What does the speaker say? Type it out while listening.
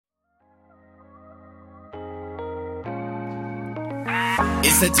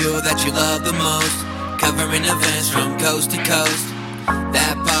It's the duo that you love the most, covering events from coast to coast.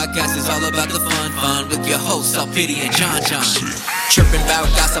 That podcast is all about the fun with your hosts, Alpity and John. Chirping about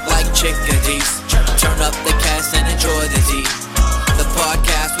gossip like chickadees. Turn up the cast and enjoy the tea. The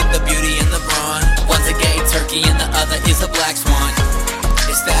podcast with the beauty and the brawn. One's a gay turkey and the other is a black swan.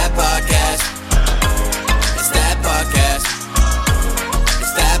 It's that podcast. It's that podcast.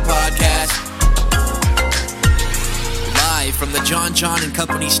 It's that podcast. Live from the John and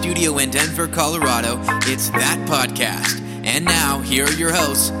Company studio in Denver, Colorado, it's That Podcast. And now, here are your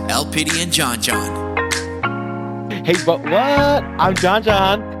hosts, Alpity and John. Hey, but what? I'm John.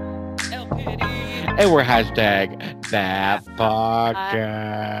 Alpity. And we're hashtag That Podcast.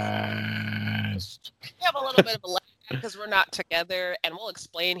 We have a little bit of a lag because we're not together, and we'll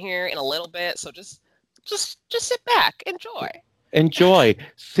explain here in a little bit. So just sit back, enjoy.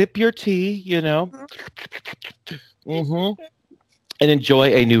 Sip your tea, you know. Mm-hmm. And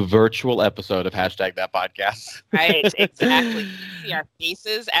enjoy a new virtual episode of hashtag That Podcast. Right, exactly. You see our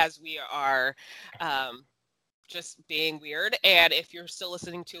faces as we are just being weird. And if you're still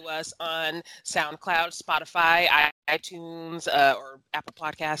listening to us on SoundCloud, Spotify, iTunes, or Apple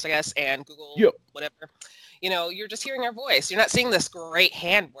Podcasts, I guess, and Google, whatever, you're just hearing our voice. You're not seeing this great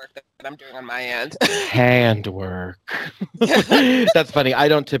handwork that I'm doing on my end. Handwork. That's funny. I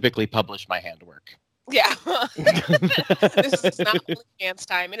don't typically publish my handwork. Yeah. This is not dance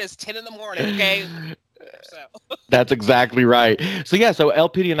time. It is 10 in the morning, okay? So. That's exactly right. So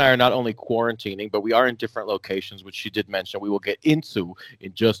LPD and I are not only quarantining, but we are in different locations, which she did mention we will get into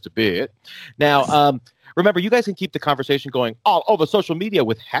in just a bit. Now, remember, you guys can keep the conversation going all over social media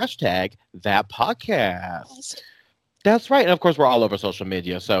with hashtag That Podcast. That's right. And of course, we're all over social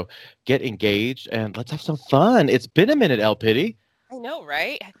media. So get engaged and let's have some fun. It's been a minute, LPD. I know,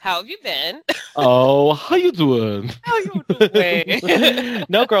 right? How have you been? Oh, how you doing? How you doing?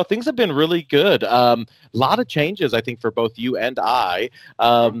 No, girl, things have been really good. A lot of changes, I think, for both you and I.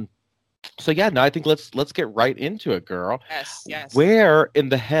 I think let's get right into it, girl. Yes. Where in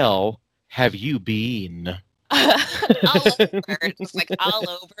the hell have you been? All over. Just like all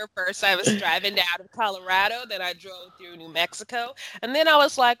over. First, I was driving out of Colorado. Then I drove through New Mexico. And then I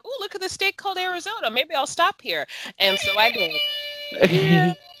was like, oh, look at this state called Arizona. Maybe I'll stop here. And so I did.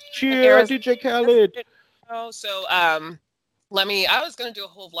 Yeah. Cheers, DJ Khaled. I was going to do a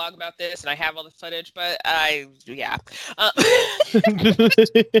whole vlog about this, and I have all the footage, but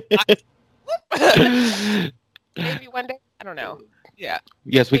maybe one day. I don't know. Yeah.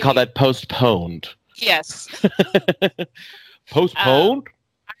 Yes, we call that postponed. Yes. Postponed?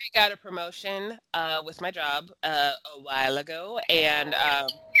 I got a promotion with my job a while ago, and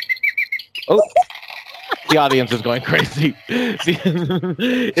the audience is going crazy.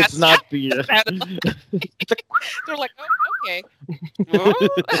 It's not the. They're like, oh, okay.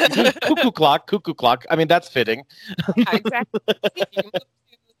 Cuckoo clock. I mean, that's fitting. Exactly. You moved to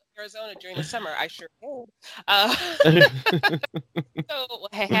Arizona during the summer. I sure did. So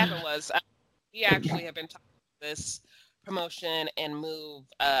what happened was we actually have been talking about this promotion and move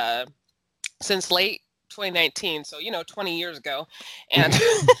since late 2019, so 20 years ago, and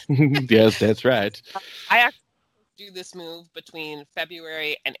yes, that's right. I actually do this move between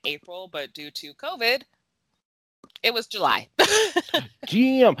February and April, but due to COVID, it was July.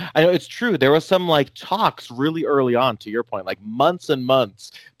 Damn, I know it's true. There was some talks really early on, to your point, months and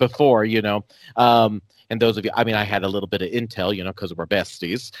months before, and those of you, I mean, I had a little bit of intel, because we're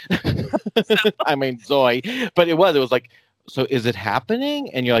besties. I mean, Zoe, but it was like, so is it happening?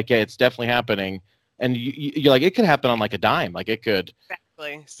 And you're like, yeah, it's definitely happening. And you're like, it could happen on a dime. It could.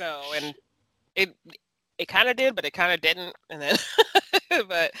 Exactly. So, and it kind of did, but it kind of didn't. And then,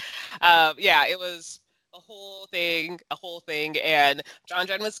 but it was a whole thing. And John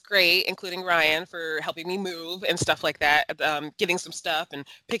was great, including Ryan, for helping me move and stuff like that. Getting some stuff and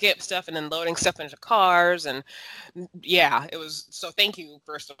picking up stuff and then loading stuff into cars. And it was, so thank you,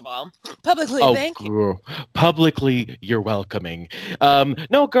 first of all. Publicly, thank you. Publicly, you're welcoming.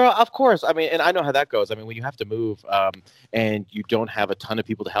 No, girl, of course. I mean, and I know how that goes. I mean, when you have to move and you don't have a ton of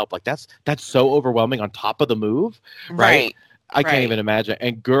people to help, that's so overwhelming on top of the move, right? I can't even imagine.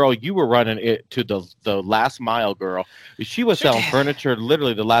 And girl, you were running it to the last mile, girl. She was selling furniture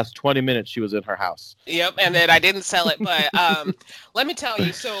literally the last 20 minutes she was in her house. Yep, and then I didn't sell it, but let me tell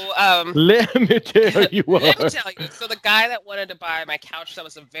you. So let me tell you. So the guy that wanted to buy my couch, that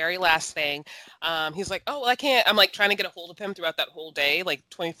was the very last thing. He's like, oh, well, I can't. I'm trying to get a hold of him throughout that whole day,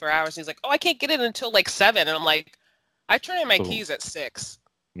 24 hours. He's like, oh, I can't get it until 7. And I'm like, I turn in my keys at 6.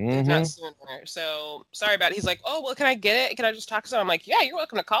 if not sooner. So sorry about it. He's like, oh, well, can I get it? Can I just talk to them? I'm like, yeah, you're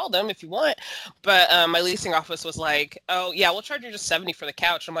welcome to call them if you want. But my leasing office was like, oh, yeah, we'll charge you just $70 for the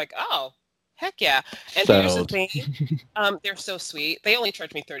couch. I'm like, oh, heck yeah. And here's the thing. They're so sweet. They only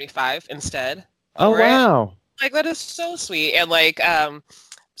charged me $35 instead. Oh, wow. Like, that is so sweet. And like,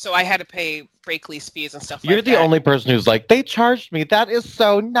 so I had to pay break lease fees and stuff You're like the that. only person who's like, they charged me. That is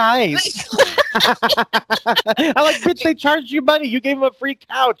so nice. I like, bitch, they charged you money. You gave them a free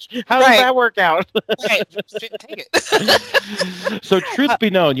couch. How does that work out? Right. Take it. So truth be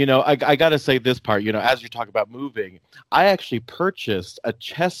known, I got to say this part, as you talk about moving, I actually purchased a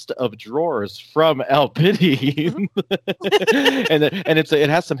chest of drawers from El Pity. and it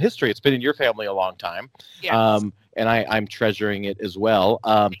has some history. It's been in your family a long time. Yes. And I'm treasuring it as well.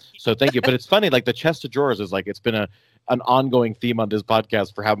 So thank you. But it's funny, like the chest of drawers is like, it's been an ongoing theme on this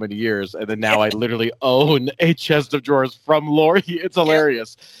podcast for how many years. And then now I literally own a chest of drawers from Lori. It's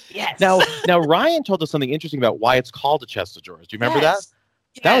hilarious. Yes. Now Ryan told us something interesting about why it's called a chest of drawers. Do you remember that?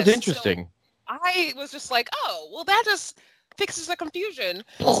 Yes. That was interesting. So I was just like, oh, well, that just fixes the confusion.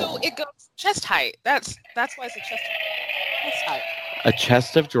 So it goes chest height. That's why it's a chest height. A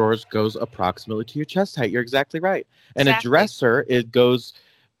chest of drawers goes approximately to your chest height. You're exactly right. And a dresser, it goes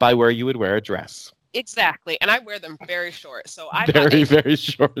by where you would wear a dress. Exactly. And I wear them very short. So I'm very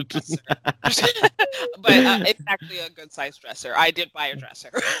short. But it's actually a good size dresser. I did buy a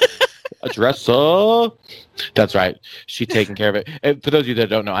dresser. A dresser. That's right. She's taking care of it. And for those of you that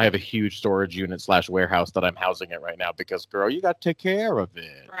don't know, I have a huge storage unit / warehouse that I'm housing it right now because, girl, you got to take care of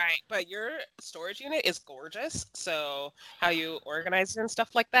it. Right. But your storage unit is gorgeous. So how you organize it and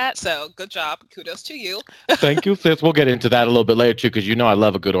stuff like that. So good job. Kudos to you. Thank you, sis. We'll get into that a little bit later, too, because I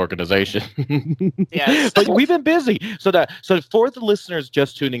love a good organization. Yes. But we've been busy. So for the listeners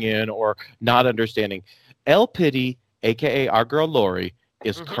just tuning in or not understanding, El Pity, a.k.a. our girl Lori,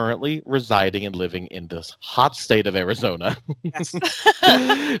 is currently residing and living in this hot state of Arizona. Yes.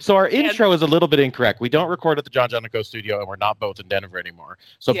 So our intro is a little bit incorrect. We don't record at the John John & Co. studio, and we're not both in Denver anymore.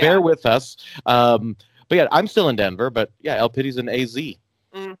 So bear with us. But yeah, I'm still in Denver, but yeah, El Pity's in AZ.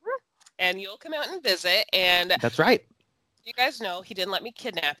 Mm-hmm. And you'll come out and visit. And that's right. You guys know he didn't let me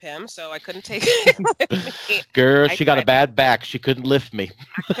kidnap him, so I couldn't take him with me. Girl, she got a bad back. She couldn't lift me.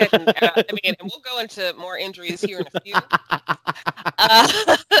 I couldn't. And we'll go into more injuries here in a few. A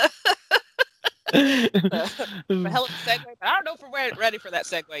hell of a segue, but I don't know if we're ready for that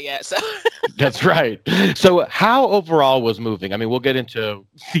segue yet. So that's right. So how overall was moving? I mean, we'll get into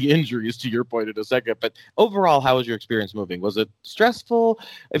the injuries to your point in a second, but overall, how was your experience moving? Was it stressful?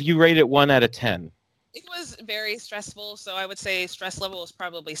 If you rate it 1 out of 10? It was very stressful, so I would say stress level was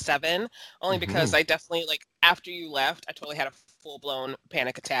probably 7, only because I definitely, after you left, I totally had a full-blown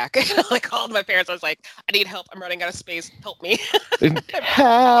panic attack. I called my parents. I was like, I need help. I'm running out of space. Help me.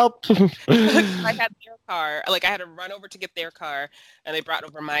 Help. I had their car. I had to run over to get their car, and they brought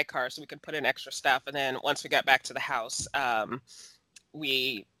over my car so we could put in extra stuff. And then once we got back to the house,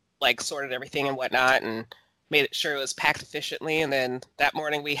 we, sorted everything and whatnot, and made sure it was packed efficiently, and then that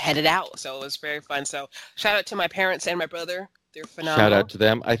morning we headed out. So it was very fun. So shout out to my parents and my brother. They're phenomenal. Shout out to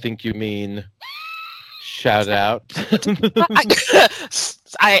them. I think you mean shout out.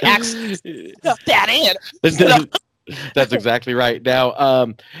 I actually stuffed that in. That's exactly right.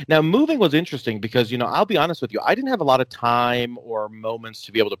 Now moving was interesting because, I'll be honest with you, I didn't have a lot of time or moments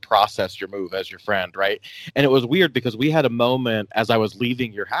to be able to process your move as your friend, right? And it was weird because we had a moment as I was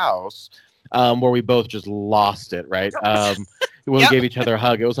leaving your house where we both just lost it, right? When we gave each other a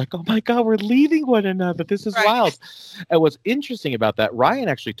hug, it was like, oh my God, we're leaving one another. This is wild. And what's interesting about that, Ryan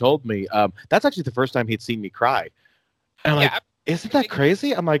actually told me, that's actually the first time he'd seen me cry. And I'm like, isn't that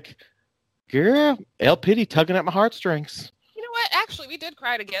crazy? I'm like, girl, El Pity tugging at my heartstrings. You know what? Actually, we did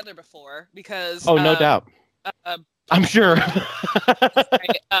cry together before because... Oh, no doubt. I'm sure.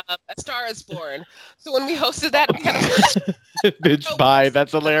 A Star is Born. So when we hosted that, we had bitch, bye.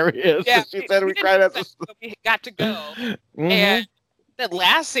 That's hilarious. Yeah, she said we cried at the... We got to go. And the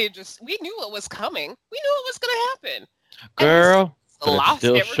last scene, we knew what was coming. We knew what was going to happen. Girl, but it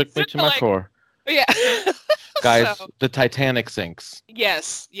still shook me to my core. Yeah. Guys, the Titanic sinks.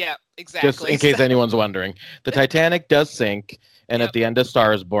 Yes. Yeah, exactly. Just in case anyone's wondering. The Titanic does sink, and at the end of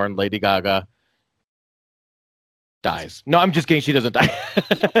Star is Born, Lady Gaga dies. No, I'm just kidding. She doesn't die.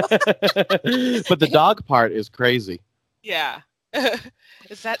 But the dog part is crazy. Yeah.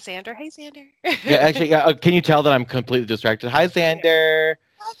 Is that Xander? Hey, Xander. Yeah, actually, can you tell that I'm completely distracted? Hi, Xander.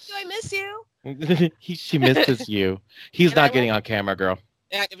 Do I miss you? She misses you. He's not getting on camera, girl.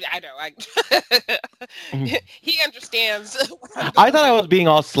 I know. He understands. What I'm I going thought I was being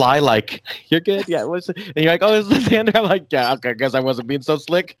all sly, like, you're good? Yeah. And you're like, oh, is this Andrew? I'm like, yeah, okay, I guess I wasn't being so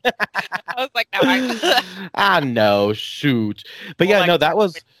slick. I was like, no, I. No, shoot. But Well, yeah, like, no, that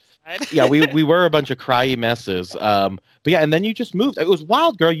was, yeah, we were a bunch of cryy messes. But yeah, and then you just moved. It was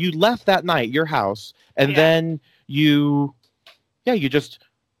wild, girl. You left that night, your house, and Yeah. then you just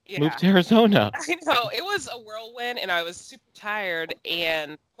moved to Arizona. I know it was a whirlwind, and I was super tired.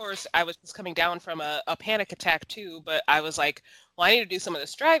 And of course, I was just coming down from a panic attack too. But I was like, well, I need to do some of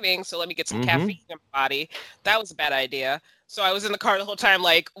this driving, so let me get some caffeine in my body. That was a bad idea. So I was in the car the whole time,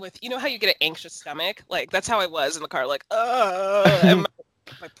 like with how you get an anxious stomach, like that's how I was in the car, like and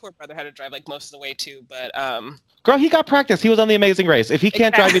my poor brother had to drive like most of the way too. But girl, he got practice. He was on The Amazing Race. If he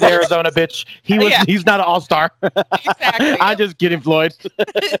can't drive you to Arizona, bitch, he's not an all-star. Exactly. I'm just kidding, Floyd.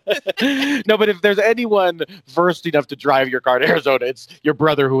 No, but if there's anyone versed enough to drive your car to Arizona, it's your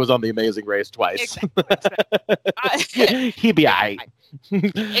brother who was on The Amazing Race twice. Exactly. He'd be all right.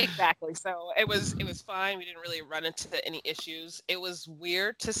 Exactly. So it was fine. We didn't really run into any issues. It was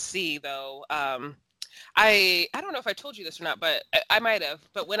weird to see though. I don't know if I told you this or not, but I might have.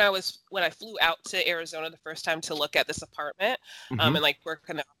 But when I flew out to Arizona the first time to look at this apartment, and like work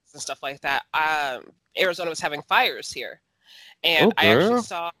in the office and stuff like that, Arizona was having fires here, and I actually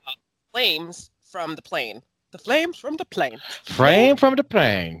saw flames from the plane. The flames from the plane. Flame from the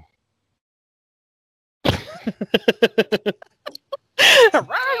plane.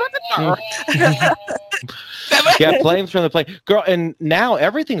 Yeah, flames from the plane, girl. And now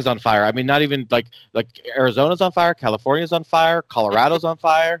everything's on fire. I mean, not even like Arizona's on fire, California's on fire, Colorado's on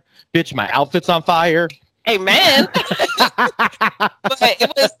fire. Bitch, my outfit's on fire. Amen. But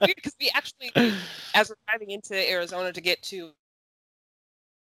it was weird because we actually, as we're driving into Arizona to get to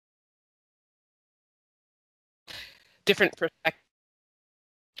different perspectives.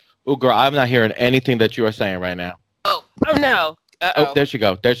 Oh, girl, I'm not hearing anything that you are saying right now. Oh no. Uh-oh. Oh, there she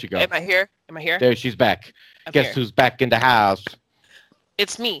go. There she go. Am I here? There, she's back. I'm Guess here. who's back in the house?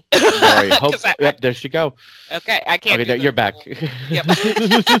 It's me. Sorry. Yep, there she go. Okay, I can't. Okay, you're back. Yep.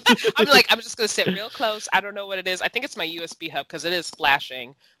 I'm just gonna sit real close. I don't know what it is. I think it's my USB hub because it is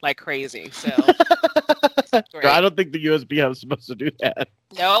flashing like crazy. So. Girl, I don't think the USB hub's supposed to do that.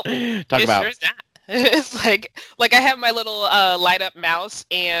 No. Talk about. Sure is not. It's like I have my little light up mouse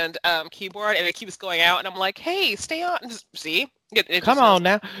and keyboard, and it keeps going out, and I'm like, hey, stay on. See? Come on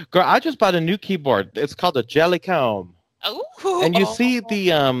now, girl. I just bought a new keyboard. It's called a Jellycomb. Oh. And you see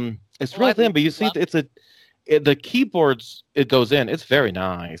the it's real thin, but you see the keyboards. It goes in. It's very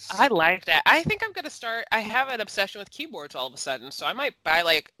nice. I like that. I think I'm gonna start. I have an obsession with keyboards all of a sudden, so I might buy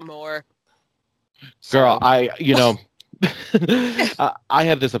like more. Girl, I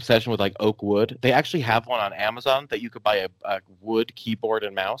have this obsession with like oak wood. They actually have one on Amazon that you could buy a wood keyboard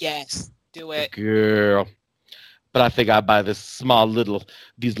and mouse. Yes, do it, girl. But I think I buy these little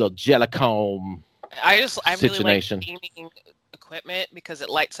Jellycomb. I really like gaming equipment because it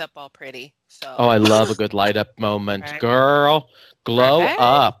lights up all pretty. So. Oh, I love a good light up moment, right. Girl. Glow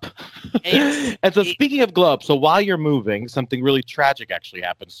up. And so speaking of glow up, so while you're moving, something really tragic actually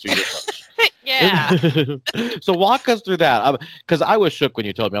happens to you. Yeah. So walk us through that. Because I was shook when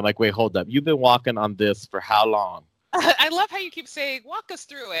you told me. I'm like, wait, hold up. You've been walking on this for how long? I love how you keep saying, walk us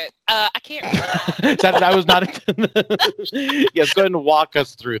through it. I can't remember. That I was not. Yes, go ahead and walk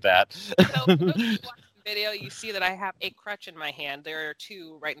us through that. So for those who watch the video, you see that I have a crutch in my hand. There are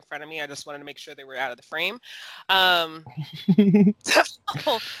two right in front of me. I just wanted to make sure they were out of the frame. So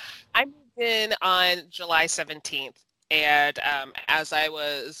I moved in on July 17th. And as I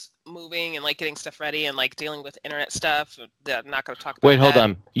was moving and like getting stuff ready and like dealing with internet stuff, I'm not going to talk about Wait, hold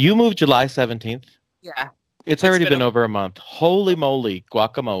on. You moved July 17th? Yeah. It's already been over a month. Holy moly,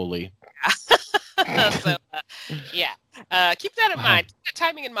 guacamole. So, yeah. Keep that in mind. Keep that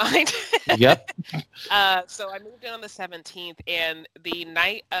timing in mind. Yep. So I moved in on the 17th, and the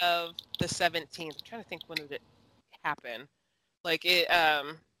night of the 17th, I'm trying to think when did it happen. Like it,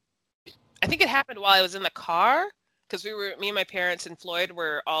 I think it happened while I was in the car, because me and my parents and Floyd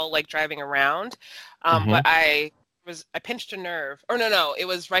were all like driving around. But I pinched a nerve. Or no, it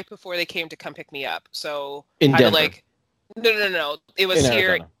was right before they came to come pick me up. So in Denver. No. It was here.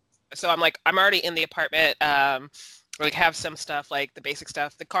 Arizona. So I'm already in the apartment. Like have some stuff, like the basic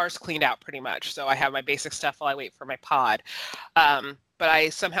stuff. The car's cleaned out pretty much. So I have my basic stuff while I wait for my pod. But I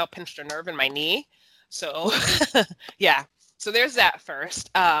somehow pinched a nerve in my knee. So yeah. So there's that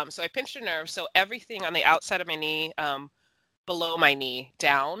first. So I pinched a nerve. So everything on the outside of my knee, below my knee,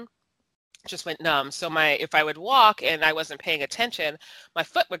 down, just went numb. So if I would walk and I wasn't paying attention, my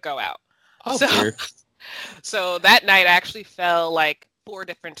foot would go out. Oh, so that night I actually fell like 4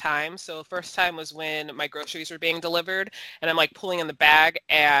 different times. So first time was when my groceries were being delivered, and I'm like pulling in the bag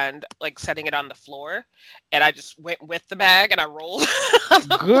and like setting it on the floor, and I just went with the bag and I rolled.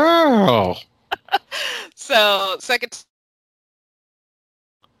 Girl. So second.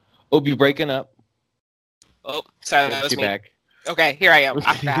 Oh, you breaking up? Oh, sorry, that Get was you me. back. Okay, here I am.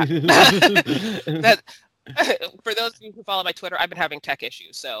 That, for those of you who follow my Twitter, I've been having tech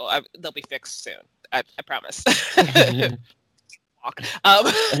issues, so they'll be fixed soon. I promise.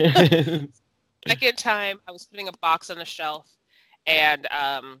 Second time, I was putting a box on the shelf, and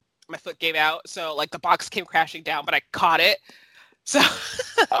my foot gave out, so like the box came crashing down, but I caught it. So,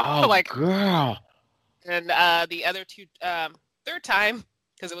 Oh, like, girl. and the other two, third time,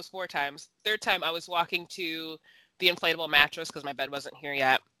 because it was 4 times. Third time, I was walking to the inflatable mattress because my bed wasn't here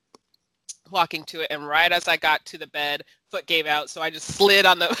yet. Walking to it, and right as I got to the bed, foot gave out, so I just slid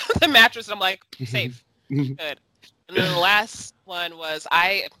on the, the mattress, and I'm like, safe, good. And then the last one was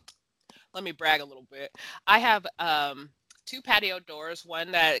let me brag a little bit. I have 2 patio doors,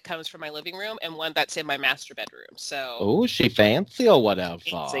 one that comes from my living room and one that's in my master bedroom. So Oh, she fancy or whatever.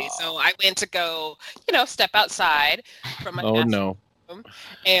 fancy. So I went to go, step outside from my master no. room,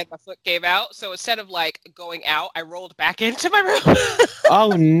 and my foot gave out. So instead of like going out, I rolled back into my room.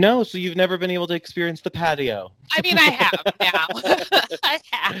 Oh no! So you've never been able to experience the patio? I mean, I have now. I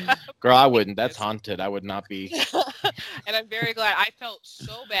have. Girl, I wouldn't. That's haunted. I would not be. And I'm very glad. I felt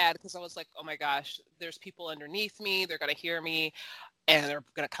so bad because I was like, oh my gosh, there's people underneath me. They're going to hear me and they're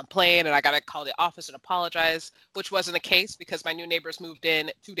going to complain, and I got to call the office and apologize, which wasn't the case because my new neighbors moved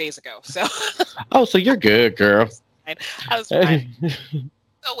in 2 days ago. So Oh, so you're good, girl. I was fine.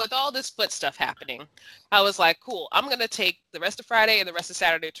 So with all this foot stuff happening, I was like, cool, I'm going to take the rest of Friday and the rest of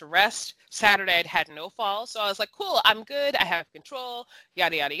Saturday to rest. Saturday, I'd had no fall. So I was like, cool, I'm good. I have control,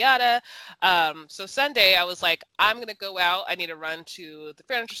 yada, yada, yada. So Sunday, I was like, I'm going to go out. I need to run to the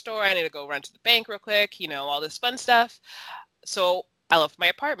furniture store. I need to go run to the bank real quick, all this fun stuff. So I left my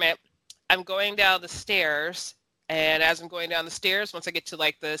apartment. I'm going down the stairs. And as I'm going down the stairs, once I get to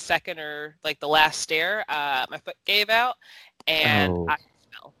like the second or like the last stair, my foot gave out and I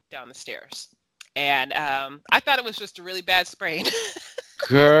fell down the stairs. And I thought it was just a really bad sprain.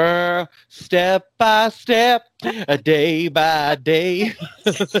 Girl, step by step, a day by day.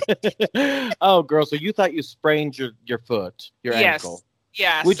 Oh, girl, so you thought you sprained your foot, your ankle.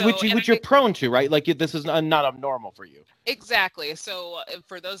 Yeah. Which you're prone to, right? Like this is not abnormal for you. Exactly. So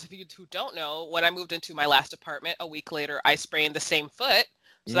for those of you who don't know, when I moved into my last apartment, a week later, I sprained the same foot.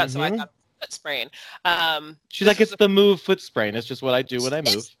 So that's why I got a foot sprain. She's like, it's the move foot sprain. It's just what I do when I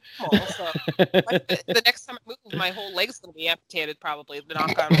move. Small, so, the next time I move, my whole leg's going to be amputated probably,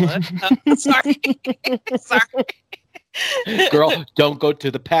 knock on wood. Sorry. Sorry. Girl, don't go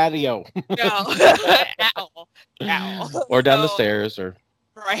to the patio. No. Ow. Or down the stairs or...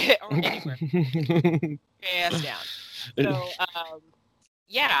 Right. Or anywhere. Ass down. So,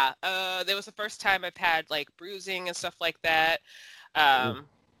 there was the first time I've had like bruising and stuff like that.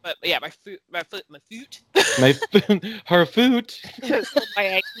 But yeah, my foot. Her food. Sold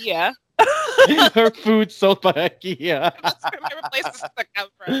by IKEA. Her food sold by IKEA. That's where my replacements come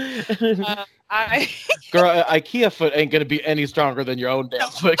from. Girl, IKEA foot ain't gonna be any stronger than your own damn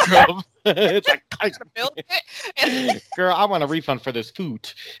foot, girl. It's like, I'm gonna build it. Girl, I want a refund for this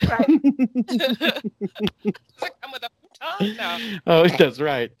food. Right. Does it come with a futon? No. Oh, that's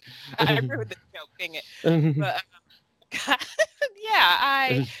right. I ruined the joke, dang it. But,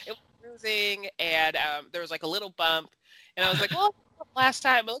 it was bruising, and there was like a little bump, and I was like, well, last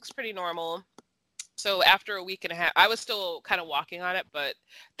time it looks pretty normal. So after a week and a half, I was still kind of walking on it, but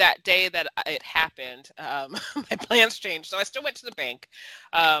that day that it happened, my plans changed. So I still went to the bank.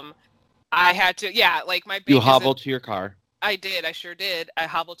 I had to, my bank. You hobbled to your car. I did. I sure did. I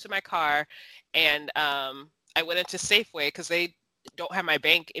hobbled to my car, and I went into Safeway because they don't have my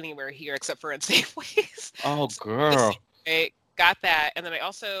bank anywhere here except for in Safeways. Oh, So girl. I got that, and then I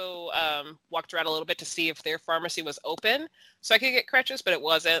also walked around a little bit to see if their pharmacy was open so I could get crutches, but it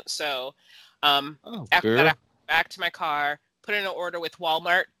wasn't. So after that, I went back to my car, put in an order with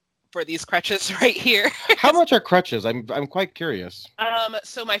Walmart for these crutches right here. How much are crutches? I'm quite curious.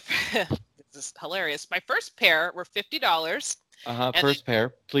 So this is hilarious. My first pair were $50. First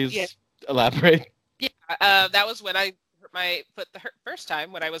pair. Please elaborate. Yeah, that was when I hurt my foot the first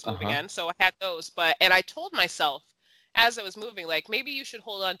time when I was moving in. So I had those, and I told myself as I was moving, like, maybe you should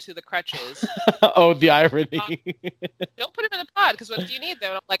hold on to the crutches. Oh, the irony. Don't put them in the pod, because what do you need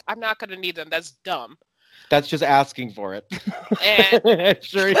them? I'm like, I'm not going to need them. That's dumb. That's just asking for it. And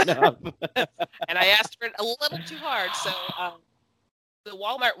sure enough. And I asked for it a little too hard. So the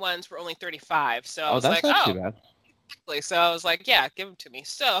Walmart ones were only $35. So I was that's like, not too bad. So I was like, yeah, give them to me.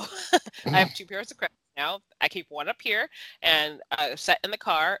 So I have 2 pairs of crutches now. I keep one up here and set in the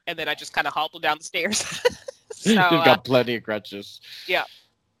car, and then I just kind of hobble down the stairs. So You've got plenty of crutches. yeah.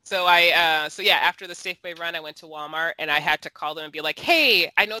 So after the Safeway run, I went to Walmart and I had to call them and be like, hey,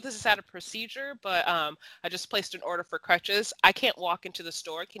 I know this is out of procedure, but I just placed an order for crutches. I can't walk into the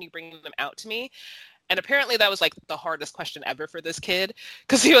store. Can you bring them out to me? And apparently that was like the hardest question ever for this kid,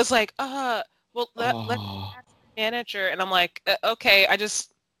 because he was like, let me ask the manager. And I'm like, okay,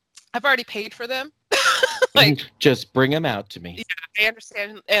 I've already paid for them. Like, just bring them out to me. Yeah, I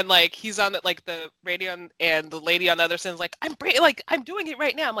understand. And like, he's on the radio, and the lady on the other side is like, I'm doing it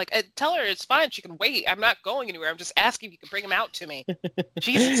right now. I'm like, tell her it's fine. She can wait. I'm not going anywhere. I'm just asking if you can bring them out to me.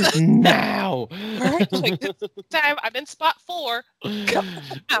 Jesus. Now. Like, this time I'm in spot 4.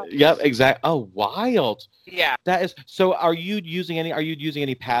 Yep, exactly. Oh, wild. Yeah. That is. So, are you using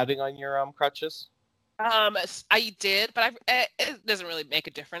any padding on your crutches? I did, but it doesn't really make a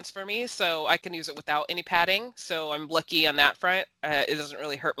difference for me, so I can use it without any padding. So I'm lucky on that front. It doesn't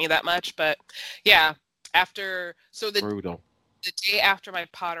really hurt me that much, but yeah. Brutal. The day after my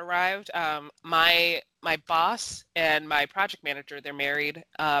pod arrived, my boss and my project manager, they're married.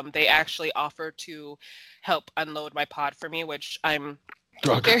 They actually offered to help unload my pod for me, which I'm.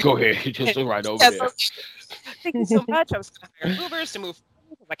 Go ahead, just right over there. Thank you so much. I was going to hire Ubers to move.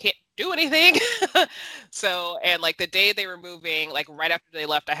 I can't do anything. So, and like the day they were moving, like right after they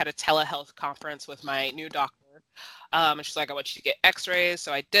left, I had a telehealth conference with my new doctor. And she's like, I want you to get x-rays.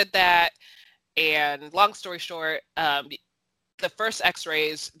 So I did that. And long story short, the first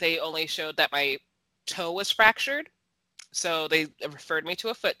x-rays, they only showed that my toe was fractured. So they referred me to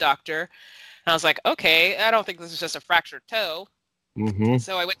a foot doctor. And I was like, okay, I don't think this is just a fractured toe. Mm-hmm.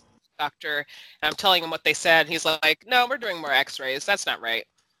 So I went to the doctor, and I'm telling him what they said. He's like, no, we're doing more x-rays. That's not right.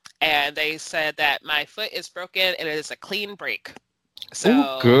 And they said that my foot is broken and it is a clean break. So,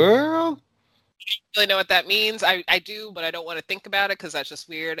 ooh, girl. I don't really know what that means. I do, but I don't want to think about it because that's just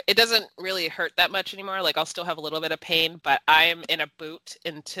weird. It doesn't really hurt that much anymore. Like, I'll still have a little bit of pain, but I'm in a boot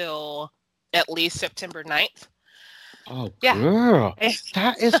until at least September 9th. Oh, yeah. Girl.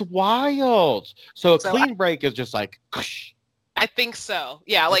 That is wild. So a clean break is just like, I think so.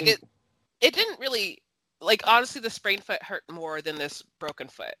 Yeah, like it didn't really, like, honestly, the sprained foot hurt more than this broken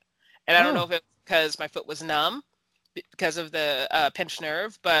foot. And I don't know if it's because my foot was numb because of the pinched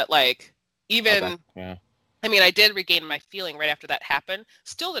nerve, but like even, I mean, I did regain my feeling right after that happened.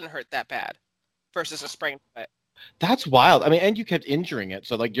 Still didn't hurt that bad versus a sprained foot. That's wild. I mean, and you kept injuring it.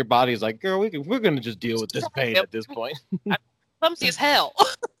 So like your body's like, girl, we're going to just deal with this pain at this point. I'm clumsy as hell.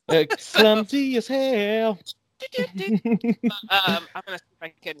 Clumsy as hell. I'm going to see if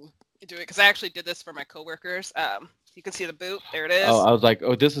I can do it because I actually did this for my coworkers. You can see the boot. There it is. Oh, I was like,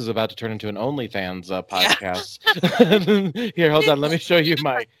 this is about to turn into an OnlyFans podcast. Yeah. Here, hold on. Let me show you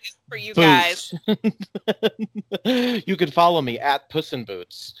my for you boots. Guys. You can follow me at Puss in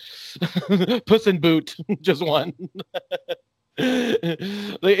Boots. Puss in Boot, just one.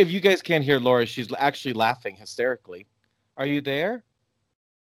 If you guys can't hear Laura, she's actually laughing hysterically. Are you there?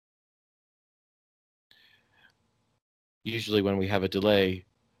 Usually when we have a delay,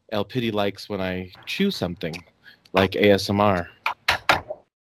 El Pity likes when I chew something, like ASMR.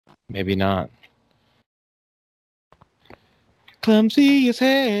 Maybe not. Clumsy as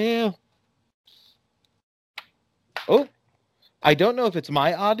hell. Oh, I don't know if it's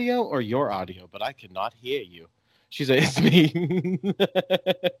my audio or your audio, but I cannot hear you. She said, it's me.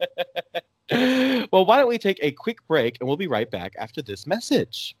 Well, why don't we take a quick break and we'll be right back after this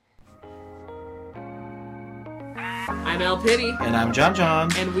message. I'm El Pity. And I'm John John.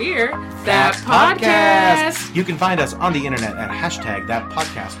 And we're That Podcast. You can find us on the internet at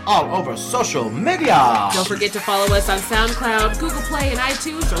 #ThatPodcast all over social media. Don't forget to follow us on SoundCloud, Google Play, and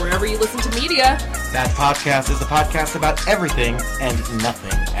iTunes, or wherever you listen to media. That Podcast is the podcast about everything and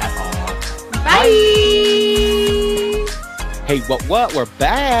nothing at all. Bye! Hey, what? We're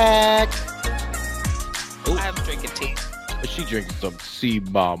back. I'm drinking tea. She drinking some sea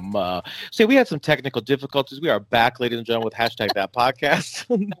mama. See, we had some technical difficulties. We are back, ladies and gentlemen, with #That Podcast.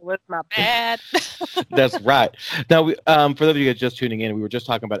 That was my bad. That's right. Now, for those of you guys just tuning in, we were just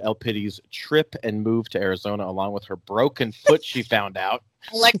talking about El Pity's trip and move to Arizona, along with her broken foot she found out.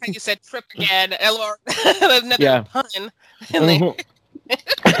 I like how you said trip again. Another pun.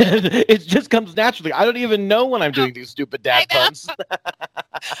 It just comes naturally. I don't even know when I'm doing these stupid dad puns.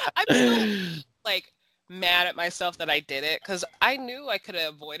 I'm so, like, mad at myself that I did it because I knew I could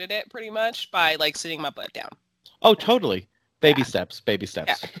have avoided it pretty much by like sitting my butt down. Oh, totally. Baby steps. Baby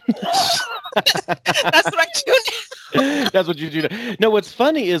steps. That's what I do now. That's what you do. No, what's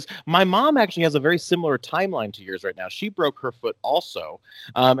funny is my mom actually has a very similar timeline to yours right now. She broke her foot also,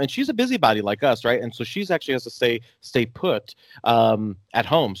 and she's a busybody like us, right? And so she's actually has to stay put at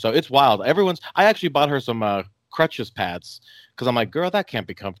home. So it's wild. I actually bought her some crutches pads because I'm like, girl, that can't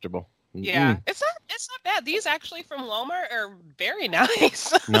be comfortable. Yeah, it's not bad. These actually from Walmart are very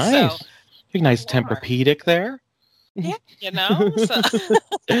nice. Nice. So, Nice Walmart. Tempur-Pedic there. Yeah, you know.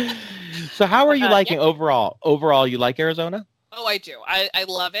 So how are you liking yeah. overall? Overall, you like Arizona? Oh, I do. I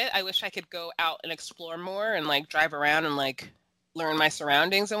love it. I wish I could go out and explore more and like drive around and like learn my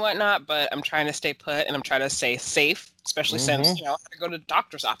surroundings and whatnot. But I'm trying to stay put and I'm trying to stay safe, especially since I have to go to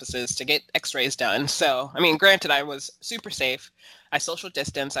doctor's offices to get X-rays done. So I mean, granted, I was super safe. I social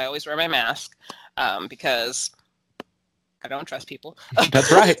distance. I always wear my mask because I don't trust people.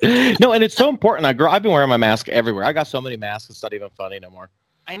 That's right. No, and it's so important. I've been wearing my mask everywhere. I got so many masks. It's not even funny no more.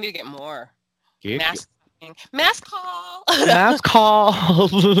 I need to get more. Yeah. Mask call. Mask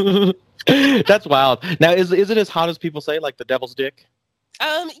call. That's wild. Now, is it as hot as people say, like the devil's dick?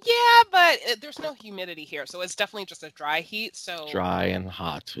 Yeah, but there's no humidity here, so it's definitely just a dry heat. So Dry and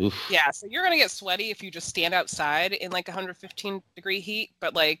hot. Oof. yeah, so you're gonna get sweaty if you just stand outside in like 115-degree heat.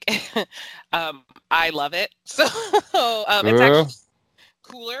 But like, I love it. So it's actually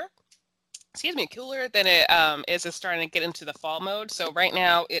cooler. Excuse me, cooler than it is. It's starting to get into the fall mode. So right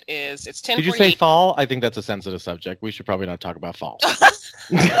now it's 10:48. Did you say fall? I think that's a sensitive subject. We should probably not talk about fall.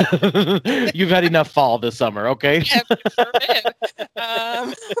 You've had enough fall this summer, okay? Yeah, sure did.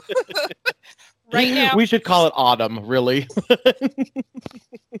 Right now We should call it autumn, really.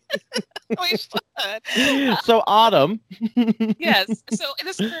 we should. So autumn. Yes. So it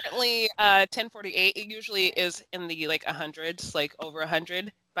is currently 10:48. It usually is in the like 100s, like over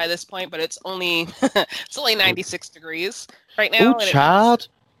 100 by this point, but it's only 96 degrees right now. Oh, child.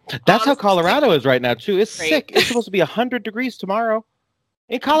 That's how honestly, Colorado is right now, too. It's great. sick. It's supposed to be 100 degrees tomorrow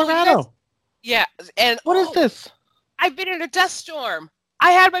in Colorado. Yeah. And What is this? I've been in a dust storm.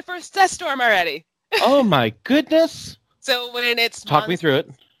 I had my first dust storm already. Oh, my goodness. So when it's Talk me through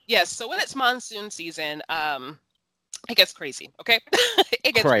it. Yes. So when it's monsoon season, it gets crazy. Okay.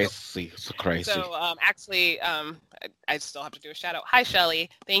 It gets real. Crazy. It's crazy. So actually, I still have to do a shout out. Hi, Shelly.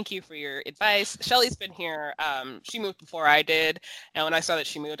 Thank you for your advice. Shelly's been here. She moved before I did. And when I saw that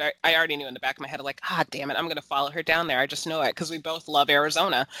she moved, I already knew in the back of my head, like, damn it, I'm going to follow her down there. I just know it because we both love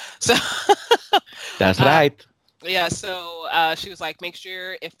Arizona. So That's right. yeah. So she was like, make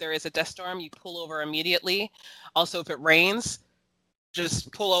sure if there is a dust storm, you pull over immediately. Also, if it rains,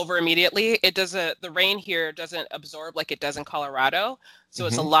 just pull over immediately. The rain here doesn't absorb like it does in Colorado. So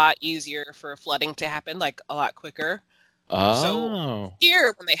it's a lot easier for flooding to happen, like a lot quicker. Oh. So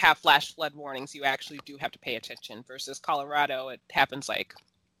here, when they have flash flood warnings, you actually do have to pay attention versus Colorado. It happens like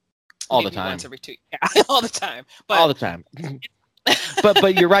all the maybe time. once every 2 yeah, all the time. But All the time.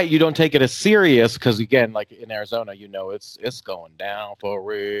 but you're right. You don't take it as serious because, again, like in Arizona, you know it's going down for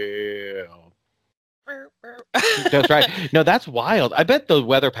real. That's right. No, that's wild. I bet the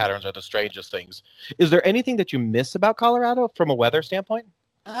weather patterns are the strangest things. Is there anything that you miss about Colorado from a weather standpoint?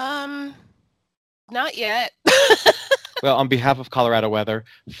 not yet. Well, on behalf of Colorado weather,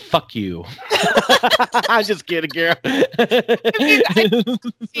 fuck you. I'm just kidding, girl. I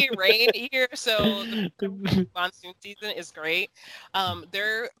see rain here, so the monsoon season is great.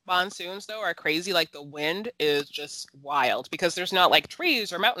 Their monsoons, though, are crazy. Like, the wind is just wild because there's not, like,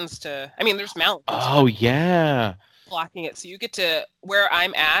 trees or mountains there's mountains. Oh, yeah. Blocking it. So you get to, where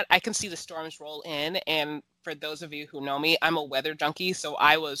I'm at, I can see the storms roll in. And for those of you who know me, I'm a weather junkie, so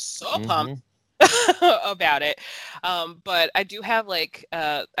I was so pumped about it. But I do have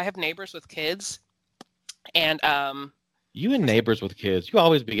I have neighbors with kids, and you and neighbors with kids. You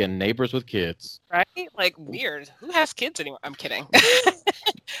always be getting neighbors with kids. Right? Like, weird. Who has kids anymore? I'm kidding.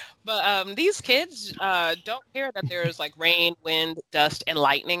 But these kids don't care that there's like rain, wind, dust, and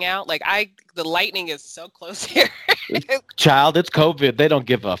lightning out. Like, the lightning is so close here. Child, it's COVID. They don't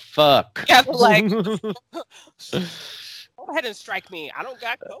give a fuck. Yeah, like, go ahead and strike me. I don't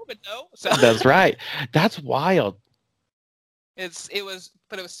got COVID though. So That's right. That's wild. it was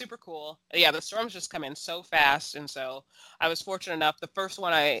super cool. Yeah, the storms just come in so fast, and so I was fortunate enough. The first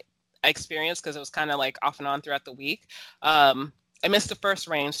one I experienced, because it was kind of like off and on throughout the week. I missed the first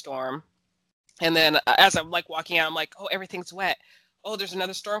rainstorm, and then as I'm like walking out, I'm like, oh, everything's wet. Oh, there's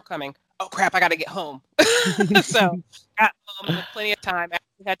another storm coming. Oh crap, I got to get home. So got home with plenty of time. I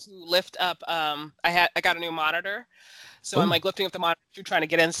had to lift up. I got a new monitor. So I'm like lifting up the monitor, trying to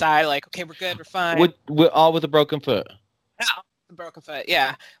get inside. Like, okay, we're good, we're fine. All with a broken foot. No, broken foot.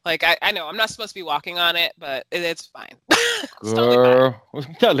 Yeah, like I know I'm not supposed to be walking on it, but it's fine. Girl,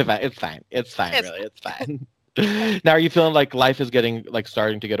 totally fine. It's fine. It's fine. It's Really, it's fine. Now, are you feeling like life is getting like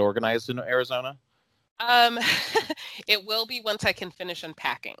starting to get organized in Arizona? Um, it will be once I can finish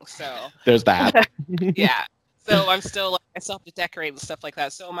unpacking. So There's that. yeah. So I still have to decorate and stuff like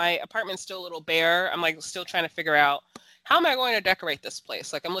that. So my apartment's still a little bare. I'm like still trying to figure out how am I going to decorate this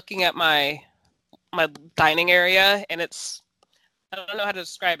place. Like I'm looking at my dining area, and it's I don't know how to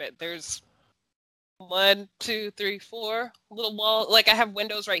describe it. There's 1, 2, 3, 4 little wall. Like I have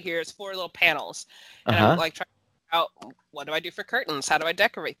windows right here. It's 4 little panels, and I'm like trying to figure out what do I do for curtains? How do I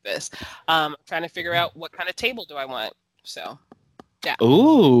decorate this? Trying to figure out what kind of table do I want. So. Yeah.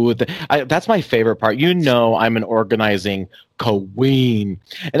 Ooh, that's my favorite part. You know, I'm an organizing queen,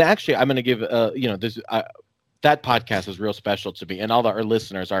 and actually, I'm going to give this that podcast is real special to me, and all our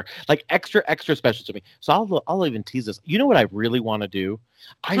listeners are like extra special to me. So I'll even tease this. You know what I really want to do?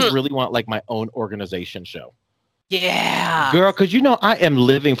 I really want like my own organization show. Yeah, girl, because you know I am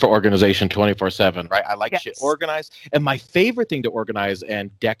living for organization 24/7, right? I like shit organized, and my favorite thing to organize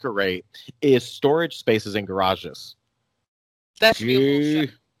and decorate is storage spaces in garages. That's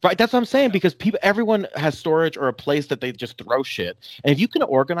beautiful. Right, that's what I'm saying, because everyone has storage or a place that they just throw shit. And if you can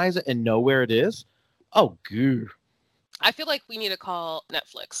organize it and know where it is, oh, goo. I feel like we need to call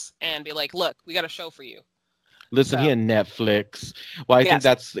Netflix and be like, look, we got a show for you. Listen here, Netflix. Well, I think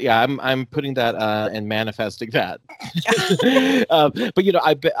that's, I'm putting that and manifesting that. But, you know,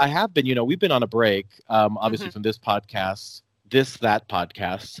 I have been, you know, we've been on a break, obviously from this podcast. That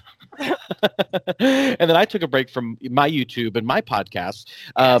podcast. And then I took a break from my YouTube and my podcast.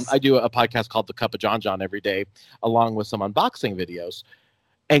 I do a podcast called The Cup of John John every day, along with some unboxing videos.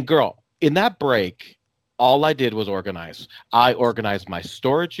 And girl, in that break, all I did was organize. I organized my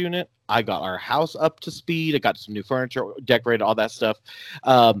storage unit. I got our house up to speed. I got some new furniture, decorated, all that stuff.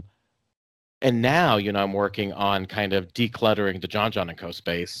 And now, you know, I'm working on kind of decluttering the John John & Co.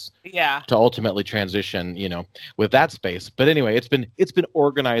 space. Yeah. To ultimately transition, you know, with that space. But anyway, it's been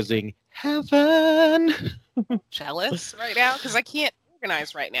organizing heaven. Jealous right now because I can't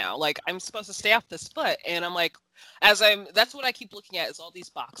organize right now. Like I'm supposed to stay off this foot, and I'm like, that's what I keep looking at is all these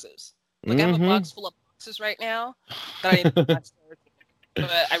boxes. Like I have a box full of boxes right now that I need to put storage in.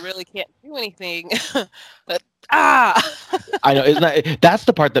 But I really can't do anything. I know, that's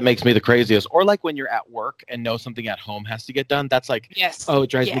the part that makes me the craziest. Or like when you're at work and know something at home has to get done. That's like, it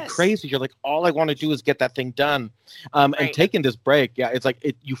drives me crazy. You're like, all I want to do is get that thing done. And taking this break, it's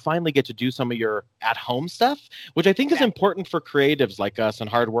like you finally get to do some of your at home stuff, which I think is important for creatives like us and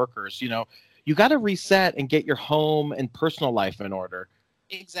hard workers. You know, you got to reset and get your home and personal life in order.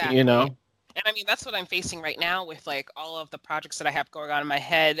 Exactly. You know? And I mean, that's what I'm facing right now with like all of the projects that I have going on in my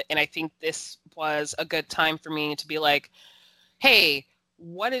head. And I think this was a good time for me to be like, hey,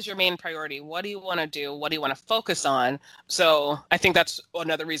 what is your main priority? What do you want to do? What do you want to focus on? So I think that's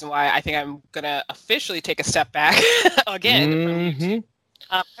another reason why I think I'm going to officially take a step back again.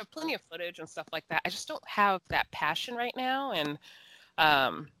 I have plenty of footage and stuff like that. I just don't have that passion right now. And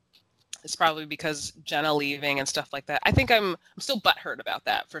it's probably because Jenna leaving and stuff like that. I think I'm still butthurt about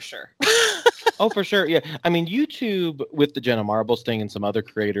that for sure. Oh, for sure. Yeah. I mean, YouTube with the Jenna Marbles thing and some other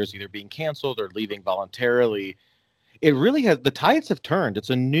creators either being canceled or leaving voluntarily, it really has, the tides have turned. It's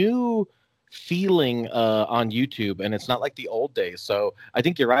a new feeling on YouTube, and it's not like the old days. So I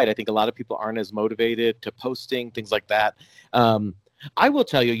think you're right. I think a lot of people aren't as motivated to posting, things like that. I will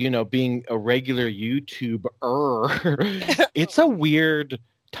tell you, you know, being a regular YouTuber, it's a weird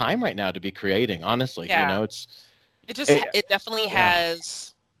time right now to be creating, honestly. You know, it definitely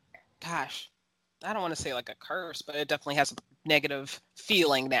has, gosh, I don't want to say like a curse, but it definitely has a negative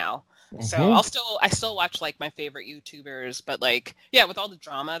feeling now. So I still watch like my favorite YouTubers, but like, with all the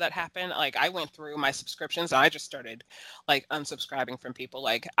drama that happened, like I went through my subscriptions and I just started like unsubscribing from people.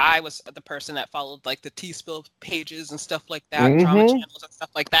 Like I was the person that followed like the T-Spill pages and stuff like that, drama channels and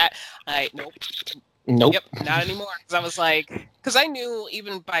stuff like that. Nope. Yep, not anymore. Because I was like, because I knew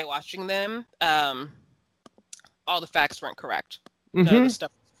even by watching them, all the facts weren't correct. None of the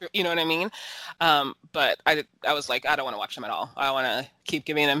stuff, you know what I mean? But I was like, I don't want to watch them at all. I want to keep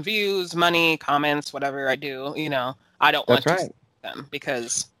giving them views, money, comments, whatever I do. You know, I don't want to see them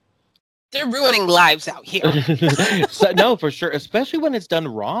because they're ruining lives out here. No, for sure, especially when it's done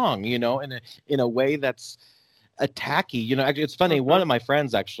wrong. You know, in a way that's tacky. You know, actually, it's funny. One of my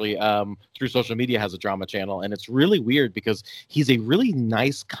friends actually through social media has a drama channel, and it's really weird because he's a really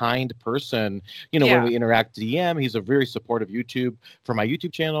nice, kind person. You know, when we interact DM, he's a very supportive for my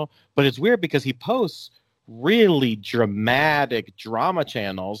YouTube channel. But it's weird because he posts really dramatic drama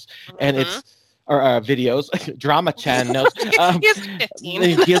channels, and or videos. Drama channels. He's 15.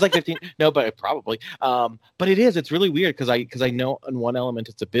 He is like 15. No, but probably. But it's really weird because I know in one element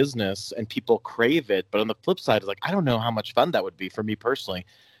it's a business and people crave it, but on the flip side, it's like I don't know how much fun that would be for me personally.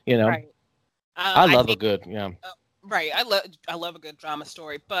 You know, Right. I love think, a good right. I love a good drama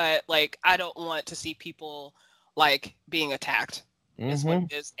story, but like I don't want to see people like being attacked. Is what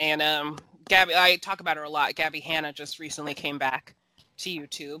it is. And Gabby, I talk about her a lot. Gabby Hanna just recently came back to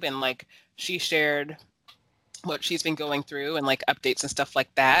YouTube and like she shared what she's been going through and like updates and stuff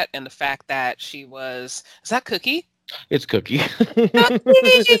like that. And the fact that is that Cookie? It's Cookie.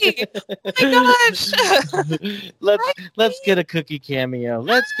 Cookie! Oh my gosh! Let's get a Cookie cameo.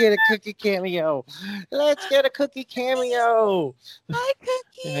 Let's get a Cookie cameo. Let's get a Cookie cameo. Hi,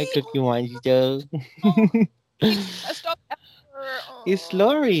 Cookie. Hi, Cookie Monster. Best dog ever. It's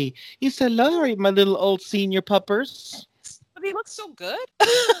Lori. It's a Lori, my little old senior puppers. But he looks so good.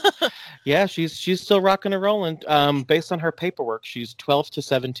 Yeah, she's still rocking and rolling. Based on her paperwork, she's 12 to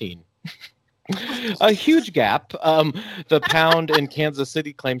 17. A huge gap. The Pound in Kansas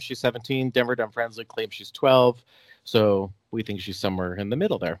City claims she's 17. Denver Dumb Friendly claims she's 12. So we think she's somewhere in the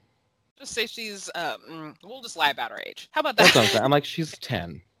middle there. Just say she's. We'll just lie about her age. How about that? That's what I'm saying. I'm like, she's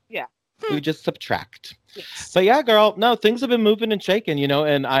 10. Yeah. We just subtract. Yes. But yeah, girl, no, things have been moving and shaking, you know,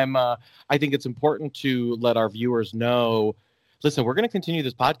 and I think it's important to let our viewers know, listen, we're going to continue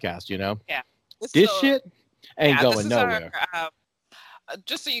this podcast, you know. Yeah. This shit ain't going nowhere.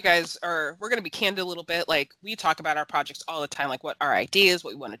 Just so you guys we're going to be candid a little bit. Like we talk about our projects all the time, like what our ideas,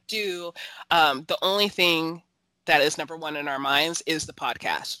 what we want to do. The only thing that is number one in our minds is the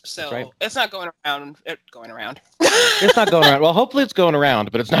podcast. So It's not going around. It's not going around. Well, hopefully it's going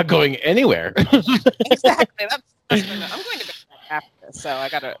around, but it's not going anywhere. Exactly. That's I'm going to bed after this, so I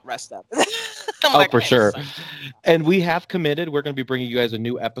got to rest up. For sure. And we have committed. We're going to be bringing you guys a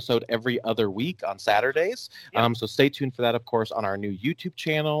new episode every other week on Saturdays. Yep. So stay tuned for that, of course, on our new YouTube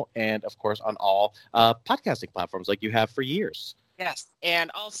channel and, of course, on all podcasting platforms like you have for years. Yes,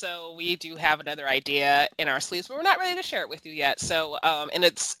 and also we do have another idea in our sleeves, but we're not ready to share it with you yet. So, I'm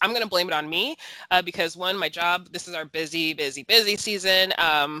going to blame it on me because my job. This is our busy season,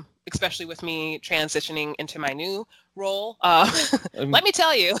 especially with me transitioning into my new role. Let me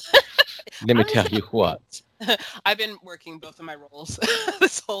tell you. Let me tell you what. I've been working both of my roles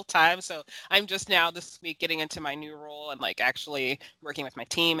this whole time, so I'm just now this week getting into my new role and like actually working with my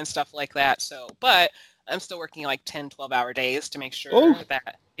team and stuff like that. So, but I'm still working like 10, 12-hour days to make sure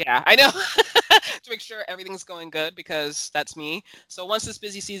that, yeah, I know, to make sure everything's going good because that's me. So once this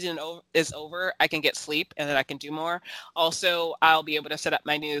busy season is over, I can get sleep and then I can do more. Also, I'll be able to set up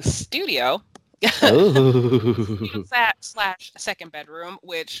my new studio. / second bedroom,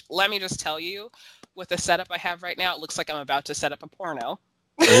 which let me just tell you, with the setup I have right now, it looks like I'm about to set up a porno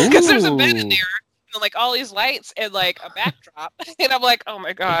because there's a bed in there. And like all these lights and like a backdrop and I'm like, oh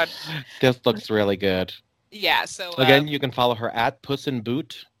my god, this looks really good. Yeah, so again, you can follow her at Puss in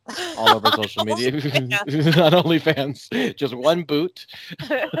Boot all over social media. Not OnlyFans, just one boot.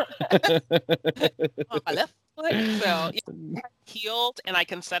 On my left foot. So healed and I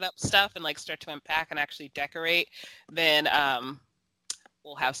can set up stuff and like start to unpack and actually decorate, then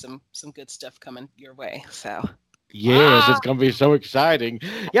we'll have some good stuff coming your way. So yes, it's going to be so exciting.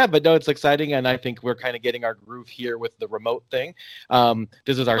 Yeah, but no, it's exciting. And I think we're kind of getting our groove here with the remote thing.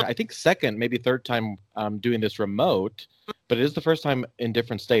 This is our, I think, second, maybe third time doing this remote, but it is the first time in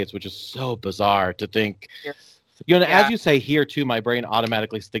different states, which is so bizarre to think. Yes. You know, as you say here, too, my brain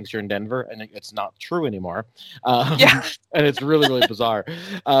automatically thinks you're in Denver, and it's not true anymore. And it's really, really bizarre.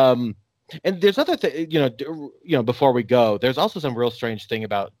 And there's other things, you know, before we go, there's also some real strange thing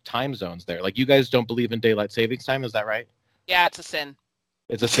about time zones there. Like, you guys don't believe in daylight savings time. Is that right? Yeah, it's a sin.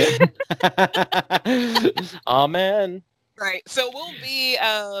 It's a sin? Amen. Right. So we'll be,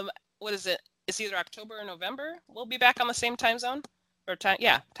 what is it? It's either October or November. We'll be back on the same time zone. Or time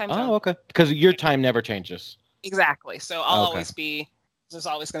zone. Oh, okay. Because your time never changes. Exactly. So I'll always be, there's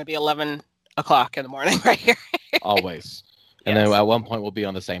always going to be 11 o'clock in the morning right here. Always. And then at one point we'll be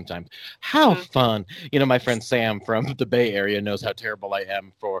on the same time. How fun. You know, my friend Sam from the Bay Area knows how terrible I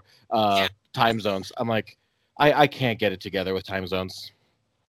am for time zones. I'm like, I can't get it together with time zones.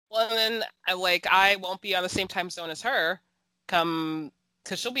 Well, and then I won't be on the same time zone as her because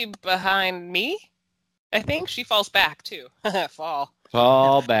she'll be behind me. I think she falls back too.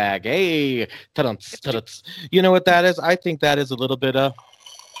 Fall back. Hey. Ta-dum-ts. You know what that is? I think that is a little bit of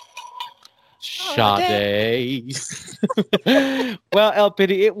Sade. Well, El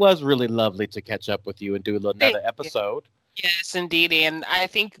Pity, it was really lovely to catch up with you and do another episode. Yes, indeed. And I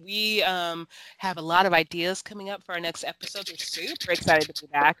think we have a lot of ideas coming up for our next episode. We're super excited to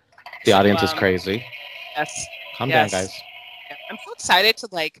be back. The audience is um, crazy. Yes. Calm Yes. down, guys. Yeah, I'm so excited to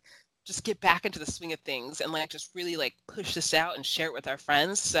like just get back into the swing of things and like just really like push this out and share it with our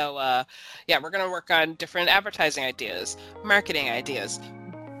friends. So yeah, we're gonna work on different advertising ideas, marketing ideas.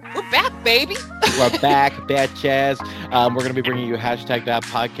 We're back, baby. We're back, bitches. We're going to be bringing you hashtag that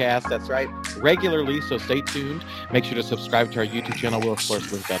podcast. That's right, regularly. So stay tuned. Make sure to subscribe to our YouTube channel. We'll of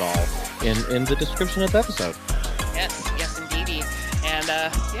course link that all in the description of the episode. Yes, indeedy. And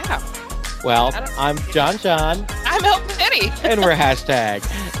yeah. Well, I'm John, I'm El Petty. and we're hashtag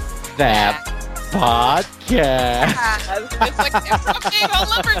that podcast. It's like everything all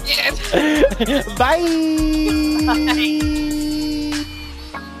over again. Bye.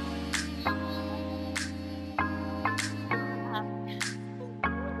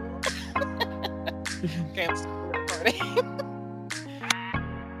 Okay, I'm still recording.